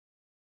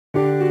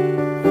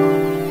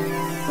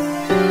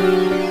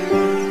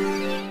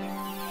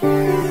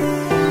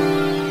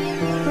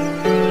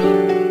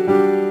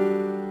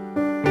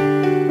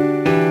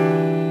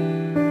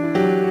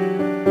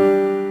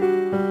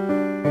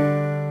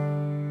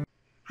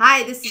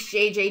Hi, this is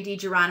JJ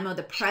DiGeronimo,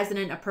 the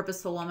president of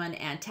Purposeful Woman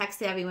and Tech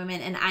Savvy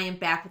Women, and I am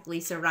back with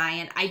Lisa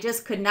Ryan. I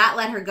just could not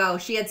let her go.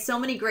 She had so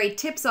many great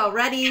tips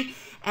already,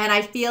 and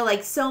I feel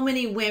like so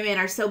many women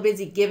are so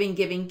busy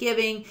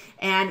giving,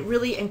 and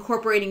really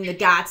incorporating the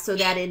dots so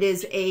that it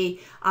is a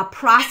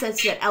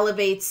process that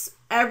elevates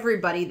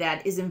everybody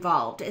that is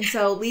involved. And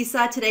so,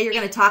 Lisa, today you're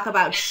going to talk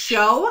about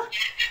show.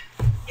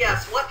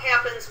 Yes, what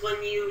happens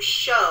when you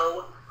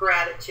show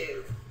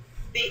gratitude?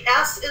 The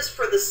S is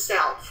for the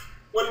self.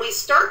 When we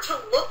start to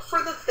look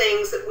for the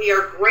things that we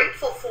are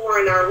grateful for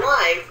in our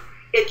life,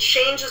 it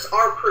changes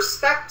our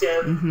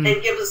perspective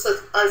and gives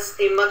us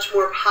a much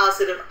more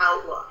positive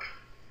outlook.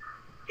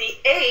 The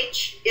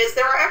H is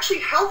there are actually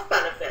health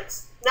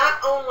benefits.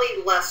 Not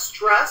only less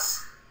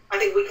stress, I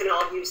think we can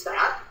all use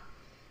that.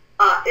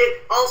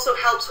 It also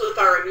helps with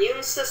our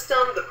immune system,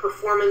 the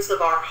performance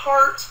of our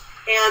heart,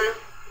 and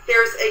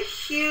there's a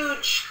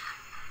huge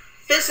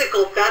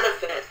physical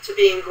benefit to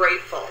being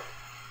grateful.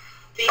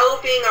 The O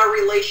being our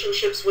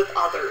relationships with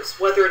others,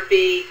 whether it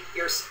be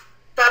your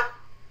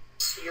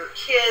spouse, your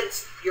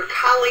kids, your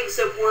colleagues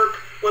at work.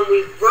 When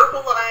we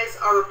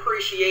verbalize our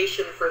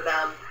appreciation for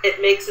them,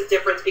 it makes a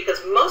difference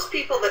because most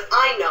people that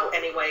I know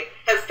anyway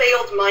have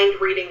failed mind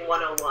reading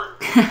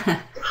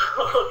 101.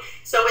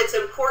 So it's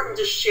important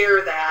to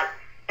share that.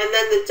 And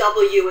then the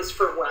W is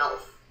for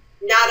wealth.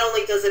 Not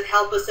only does it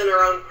help us in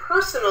our own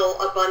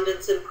personal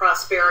abundance and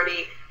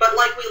prosperity, but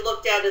like we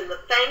looked at in the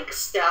thanks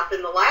step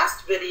in the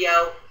last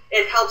video,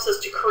 it helps us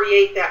to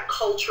create that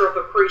culture of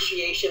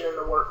appreciation in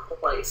the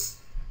workplace.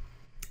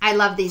 I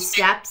love these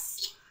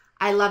steps.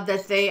 I love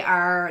that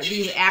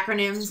these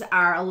acronyms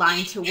are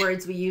aligned to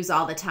words we use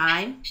all the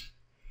time.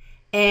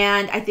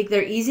 And I think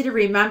they're easy to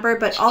remember,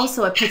 but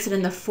also it puts it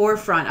in the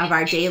forefront of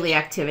our daily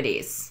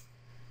activities.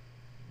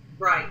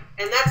 Right.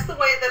 And that's the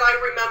way that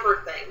I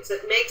remember things.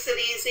 It makes it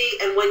easy.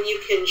 And when you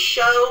can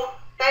show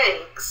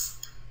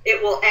thanks,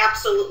 it will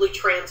absolutely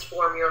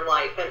transform your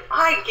life. And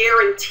I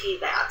guarantee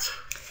that.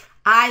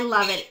 I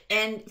love it.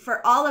 And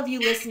for all of you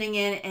listening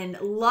in and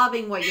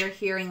loving what you're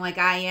hearing like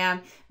I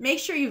am, make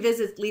sure you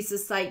visit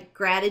Lisa's site,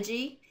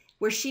 Gratitude,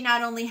 where she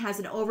not only has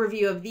an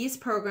overview of these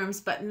programs,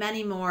 but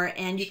many more.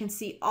 And you can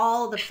see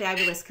all the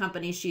fabulous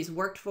companies she's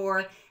worked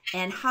for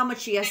and how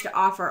much she has to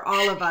offer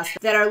all of us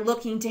that are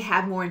looking to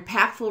have more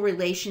impactful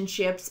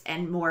relationships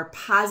and more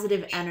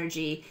positive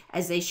energy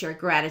as they share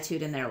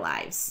gratitude in their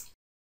lives.